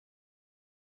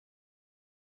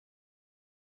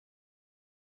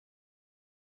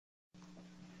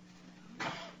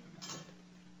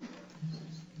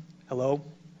Hello,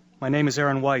 my name is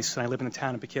Weiss, and I live in the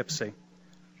town of Poughkeepsie.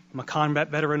 I'm a combat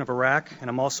veteran of Iraq, and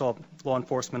I'm also a law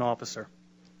enforcement officer.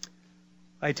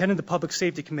 I attended the Public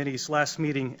Safety Committee's last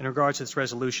meeting in regards to this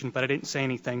resolution, but I didn't say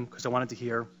anything because I wanted to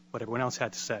hear what everyone else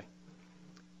had to say.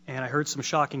 And I heard some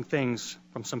shocking things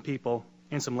from some people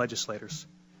and some legislators.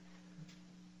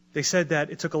 They said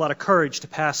that it took a lot of courage to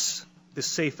pass this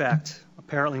SAFE Act.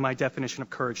 Apparently my definition of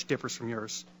courage differs from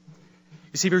yours.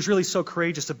 You see, if it was really so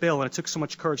courageous a bill and it took so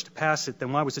much courage to pass it,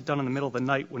 then why was it done in the middle of the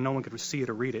night when no one could see it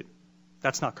or read it?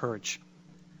 That's not courage.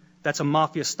 That's a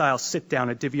mafia-style sit-down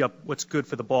and divvy up what's good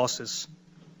for the bosses.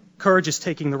 Courage is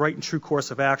taking the right and true course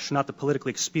of action, not the politically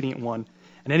expedient one.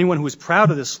 And anyone who is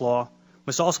proud of this law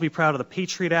must also be proud of the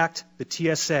Patriot Act,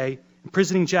 the TSA,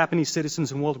 imprisoning Japanese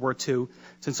citizens in World War II,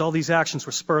 since all these actions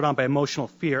were spurred on by emotional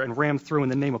fear and rammed through in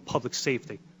the name of public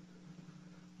safety.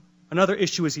 Another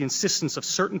issue is the insistence of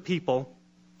certain people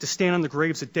to stand on the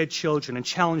graves of dead children and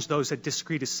challenge those that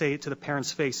disagree to say it to the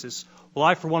parents' faces. Well,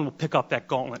 I, for one, will pick up that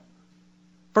gauntlet.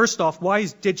 First off, why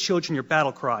is dead children your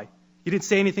battle cry? You didn't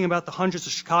say anything about the hundreds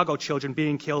of Chicago children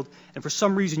being killed, and for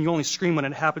some reason you only scream when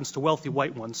it happens to wealthy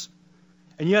white ones.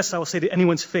 And yes, I will say to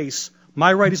anyone's face,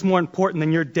 my right is more important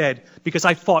than your dead, because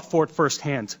I fought for it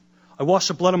firsthand. I washed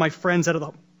the blood of my friends out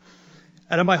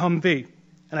of my Humvee,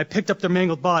 and I picked up their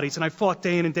mangled bodies, and I fought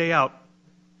day in and day out.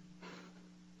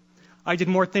 I did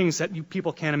more things that you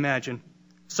people can't imagine.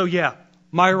 So yeah,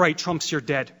 my right trumps your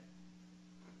dead.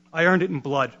 I earned it in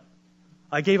blood.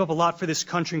 I gave up a lot for this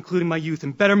country, including my youth,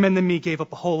 and better men than me gave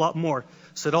up a whole lot more,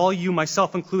 so that all you,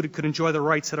 myself included, could enjoy the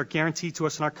rights that are guaranteed to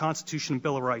us in our Constitution and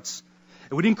Bill of Rights.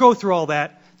 And we didn't go through all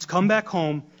that to come back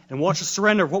home and watch the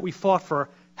surrender of what we fought for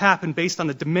happen based on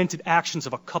the demented actions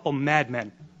of a couple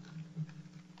madmen.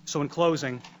 So in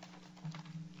closing,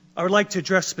 I would like to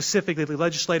address specifically the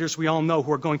legislators we all know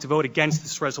who are going to vote against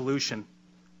this resolution.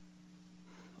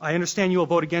 I understand you will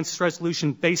vote against this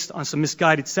resolution based on some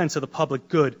misguided sense of the public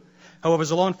good. However,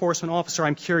 as a law enforcement officer,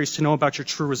 I'm curious to know about your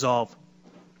true resolve.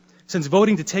 Since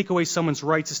voting to take away someone's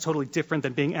rights is totally different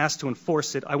than being asked to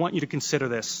enforce it, I want you to consider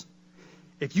this.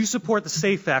 If you support the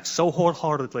SAFE Act so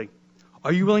wholeheartedly,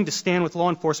 are you willing to stand with law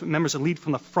enforcement members and lead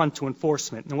from the front to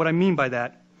enforcement? And what I mean by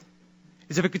that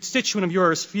is if a constituent of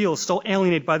yours feels so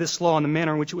alienated by this law and the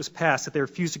manner in which it was passed that they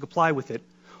refuse to comply with it,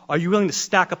 are you willing to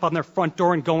stack up on their front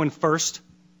door and go in first?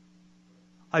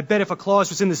 I bet if a clause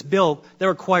was in this bill that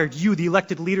required you, the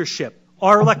elected leadership,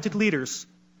 our elected leaders,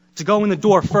 to go in the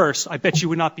door first, I bet you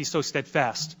would not be so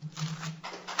steadfast.